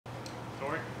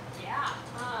Yeah.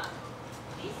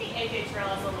 Do you see AJ Terrell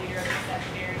as a leader of the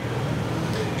secondary?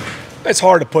 It's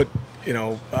hard to put,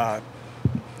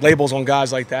 labels on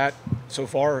guys like that so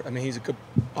far. I mean, he's a good,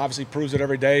 obviously proves it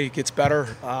every day. He gets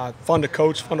better. Fun to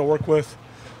coach, fun to work with.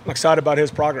 I'm excited about his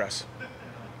progress. What's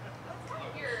kind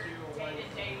of your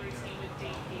day-to-day routine with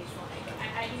Dean Beach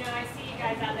like? I see you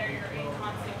guys out there, you're in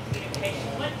constant communication.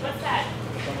 What's that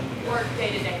work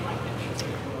day-to-day like with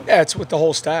you? Yeah, it's with the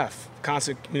whole staff.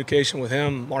 Constant communication with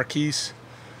him, Marquise,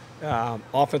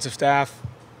 offensive staff.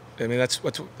 I mean, that's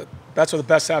what the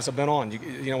best staffs have been on.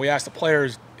 We ask the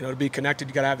players, to be connected.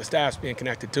 You got to have the staffs being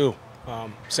connected too.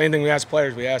 Same thing we ask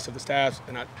players, we ask of the staffs,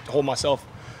 and I hold myself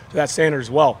to that standard as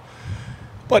well.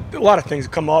 But a lot of things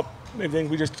come up. Maybe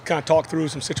things we just kind of talk through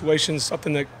some situations,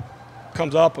 something that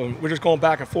comes up, and we're just going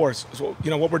back and forth. So,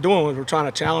 what we're doing is we're trying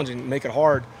to challenge and make it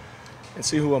hard, and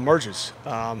see who emerges.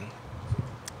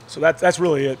 So that's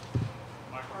really it.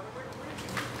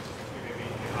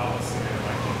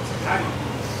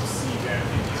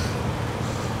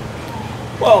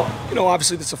 Well,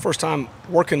 obviously this is the first time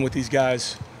working with these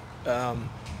guys,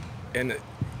 and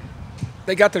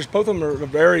they got both of them are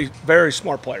very, very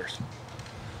smart players.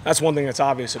 That's one thing that's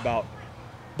obvious about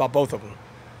both of them.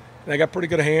 And they got pretty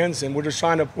good hands, and we're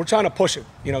trying to push it,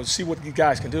 see what these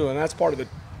guys can do, and that's part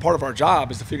of our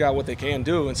job is to figure out what they can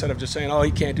do instead of just saying, oh,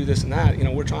 he can't do this and that.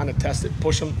 We're trying to test it,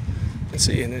 push them, and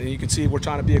see. And then you can see we're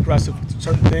trying to be aggressive with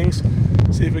certain things,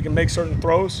 see if we can make certain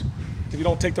throws. If you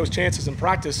don't take those chances in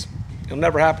practice, it'll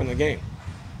never happen in the game.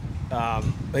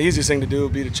 The easiest thing to do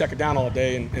would be to check it down all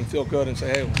day and feel good and say,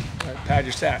 hey, pad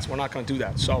your stats. We're not going to do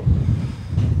that. So,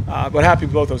 but happy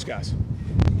with both those guys.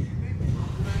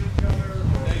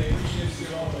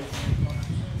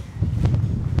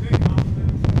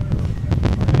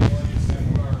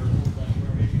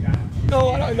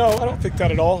 No, I don't think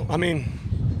that at all. I mean,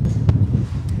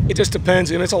 it just depends,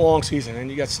 and it's a long season,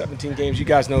 and you got 17 games. You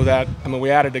guys know that. I mean,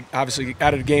 we obviously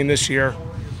added a game this year.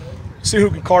 See who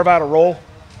can carve out a role,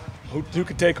 who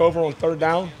can take over on third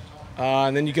down,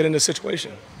 and then you get into a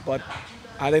situation. But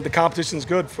I think the competition is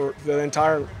good for the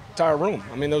entire room.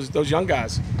 I mean, those young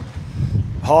guys,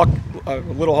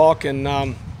 Little Hawk, and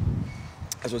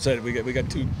as I said, we got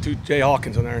two Jay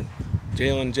Hawkins on there,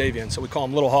 Jalen and Javian, so we call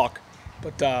them Little Hawk.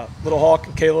 But Little Hawk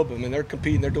and Caleb, I mean, they're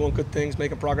competing, they're doing good things,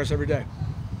 making progress every day.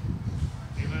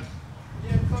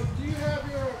 Yeah, Coach, do you have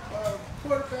your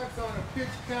quarterbacks on a pitch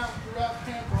count throughout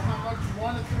camp, or how much you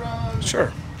want to throw?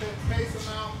 Sure. Pace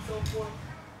them out and so forth?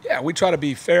 Yeah, we try to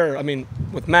be fair. I mean,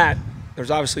 with Matt,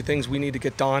 there's obviously things we need to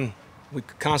get done. We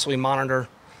constantly monitor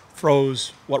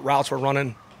throws, what routes we're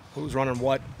running, who's running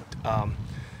what.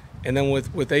 And then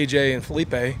with AJ and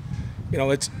Felipe,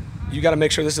 you got to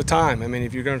make sure this is the time. I mean,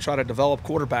 if you're going to try to develop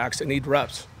quarterbacks that need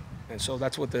reps. And so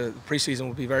that's what the preseason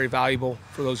will be very valuable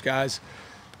for those guys.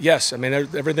 Yes, I mean,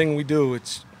 everything we do,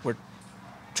 we're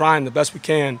trying the best we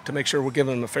can to make sure we're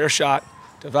giving them a fair shot,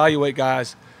 to evaluate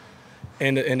guys,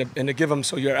 and to give them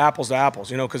so you're apples to apples,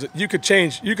 because you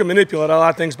can manipulate a lot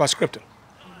of things by scripting.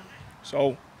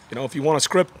 So, if you want to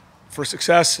script for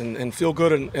success and feel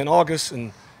good in August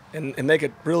and make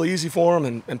it really easy for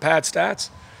them and pad stats,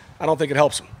 I don't think it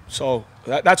helps them. So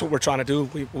that's what we're trying to do.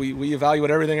 We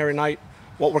evaluate everything every night,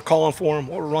 what we're calling for them,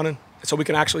 what we're running, so we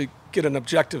can actually get an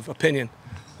objective opinion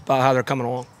about how they're coming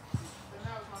along. And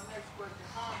that was my next question.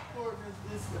 How important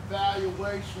is this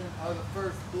evaluation of the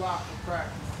first block of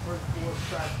practice, the first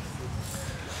 4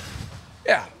 practices?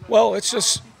 Yeah, well, it's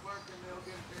just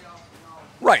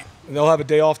right. They'll have a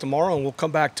day off tomorrow, and we'll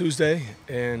come back Tuesday,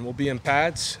 and we'll be in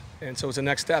pads, and so it's the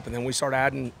next step. And then we start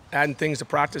adding things to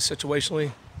practice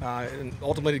situationally, and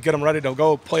ultimately to get them ready to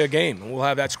go play a game. And we'll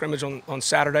have that scrimmage on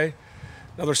Saturday.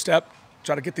 Another step,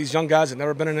 try to get these young guys that have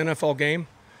never been in an NFL game,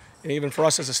 and even for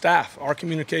us as a staff, our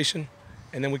communication,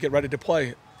 and then we get ready to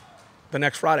play the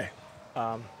next Friday.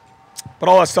 But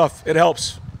all that stuff, it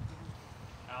helps.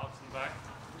 Alex in the back.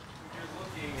 When you're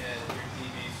looking at your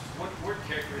DBs, what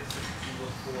characteristics do you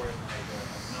look for in like a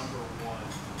number one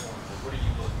performance? What are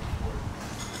you looking for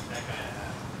that kind of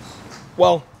happens?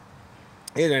 Well,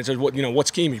 it answers what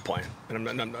scheme you playing, and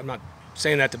I'm not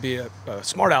saying that to be a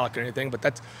smart aleck or anything, but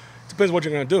it depends what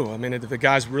you're going to do. I mean, if the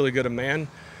guy's really good at man,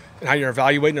 and how you're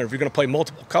evaluating, or if you're going to play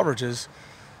multiple coverages,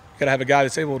 you got to have a guy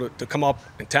that's able to come up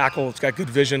and tackle. It's got good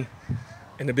vision,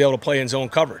 and to be able to play in zone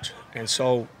coverage. And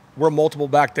so we're multiple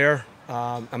back there.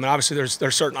 I mean, obviously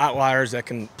there's certain outliers that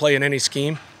can play in any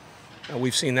scheme.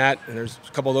 We've seen that, and there's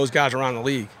a couple of those guys around the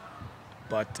league.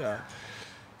 But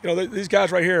these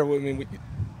guys right here. I mean,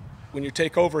 when you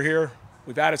take over here,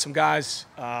 we've added some guys.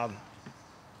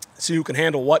 See who can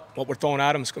handle what we're throwing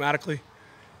at them schematically.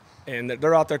 And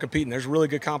they're out there competing. There's really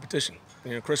good competition.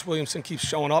 You know, Chris Williamson keeps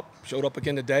showing up. Showed up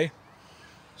again today.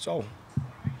 So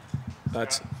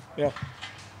that's yeah.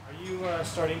 Are you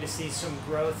starting to see some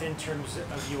growth in terms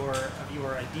of your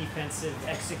defensive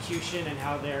execution and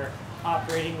how they're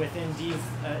operating within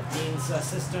Dean's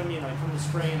system? You know, from the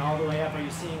spring and all the way up. Are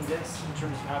you seeing this in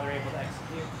terms of how they're able to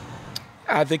execute?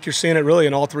 I think you're seeing it really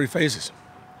in all three phases.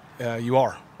 You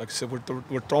are. Like I said,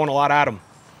 we're throwing a lot at them.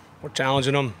 We're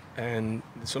challenging them, and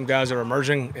some guys are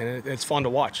emerging, and it's fun to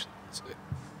watch.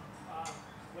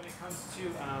 When it comes to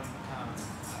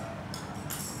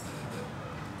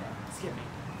skip me.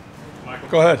 Michael.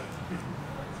 Go ahead.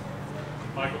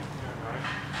 Michael.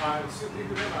 So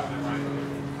people know about that, right? Do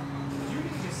you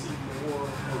need to see more,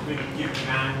 or maybe give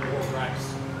Matt more reps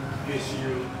this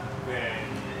year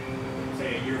than,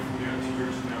 say, a year from now, 2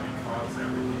 years from now, because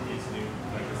everything is new?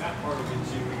 Like, is that part of it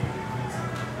too?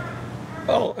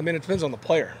 Well, I mean, it depends on the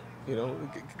player. You know,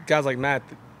 guys like Matt,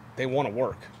 they want to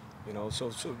work. You know, so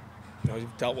you know, he's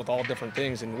dealt with all different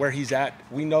things, and where he's at,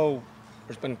 we know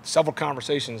there's been several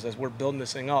conversations as we're building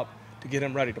this thing up to get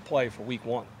him ready to play for week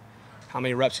 1. How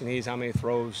many reps he needs, how many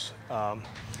throws, and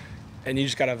you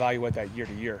just got to evaluate that year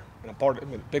to year. And a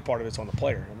big part of it's on the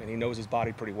player. I mean, he knows his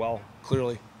body pretty well,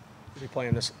 clearly. He's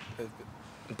playing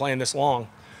this long.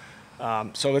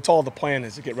 So it's all the plan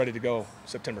is to get ready to go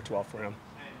September 12th for him.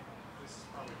 And this is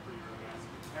probably pretty early asking.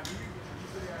 Have you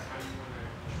figured out how you want to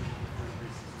treat the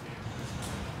preseason game?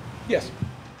 Yes.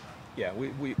 Yeah,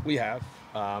 we have.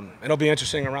 It'll be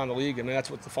interesting around the league. I mean,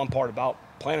 that's what the fun part about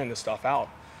planning this stuff out.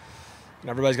 And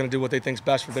everybody's going to do what they think's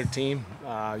best for their team.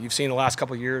 You've seen the last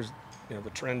couple of years, you know, the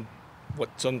trend, what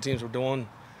some teams were doing,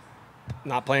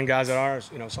 not playing guys at ours.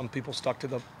 You know, some people stuck to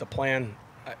the plan.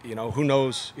 You know, who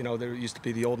knows? You know, there used to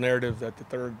be the old narrative that the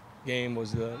third game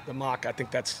was the mock. I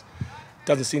think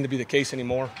doesn't seem to be the case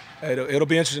anymore. It'll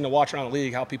be interesting to watch around the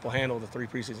league how people handle the 3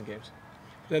 preseason games.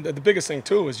 And the biggest thing,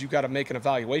 too, is you've got to make an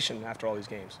evaluation after all these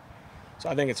games. So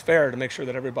I think it's fair to make sure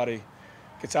that everybody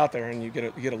gets out there and you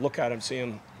get a look at them, see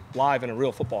them live in a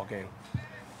real football game.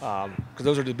 Because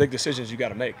those are the big decisions you got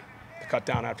to make to cut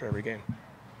down after every game.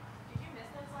 Did you miss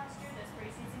those last year, those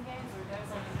preseason games? Or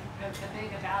those like a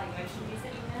big evaluation piece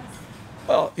that you missed?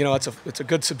 Well, you know, it's a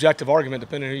good subjective argument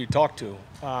depending on who you talk to.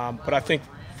 But I think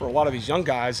for a lot of these young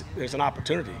guys, there's an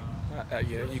opportunity.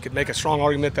 You could make a strong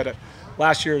argument that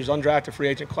last year's undrafted free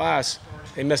agent class,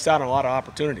 they missed out on a lot of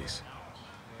opportunities.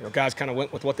 You know, guys kind of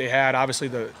went with what they had. Obviously,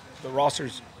 the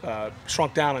rosters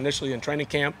shrunk down initially in training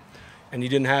camp, and you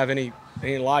didn't have any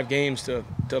live games to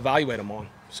evaluate them on.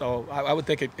 So I would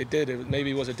think it did. It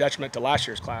maybe was a detriment to last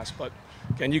year's class. But,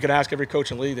 again, you can ask every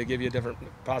coach in the league. They give you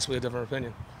possibly a different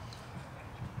opinion.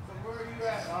 So where are you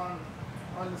at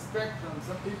on the spectrum?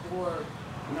 Some people were,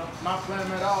 you know, not playing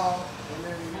them at all, and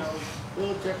then, you know,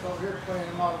 Belichick over here playing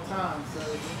them all the time. So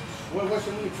what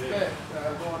should we expect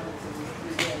going into these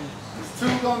 3 games? Is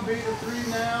 2 going to be the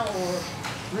 3 now, or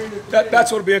 3 to 3?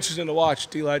 That's what will be interesting to watch,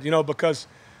 D-Lad, you know, because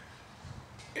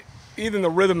even the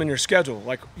rhythm in your schedule,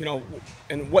 like, you know,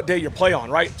 and what day you play on,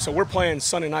 right? So we're playing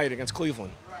Sunday night against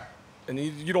Cleveland. And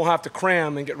you don't have to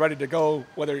cram and get ready to go,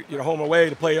 whether you're home or away,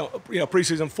 to play, you know,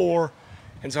 preseason 4.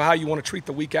 And so how you want to treat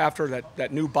the week after,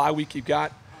 that new bye week you've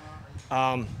got.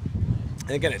 And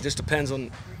again, it just depends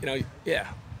on, you know, yeah.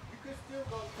 You could still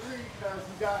go 3 because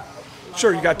you got.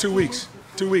 Sure, you got 2 weeks.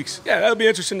 2 weeks. Yeah, that'll be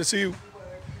interesting to see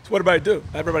what everybody do.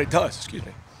 Everybody does, excuse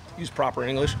me. Use proper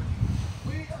English.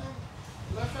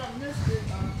 Unless I missed it,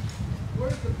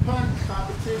 where's the punt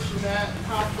competition at, and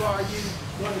how far are you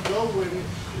going to go with it,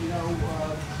 you know,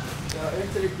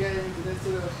 into the games and into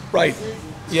the Right. season?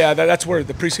 Yeah, that's where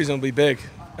the preseason will be big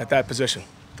at that position,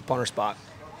 the punter spot.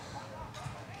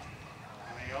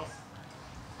 Anything else?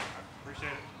 Appreciate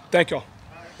it. Thank y'all.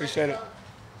 Appreciate it.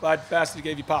 Glad Bastard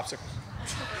gave you popsicles.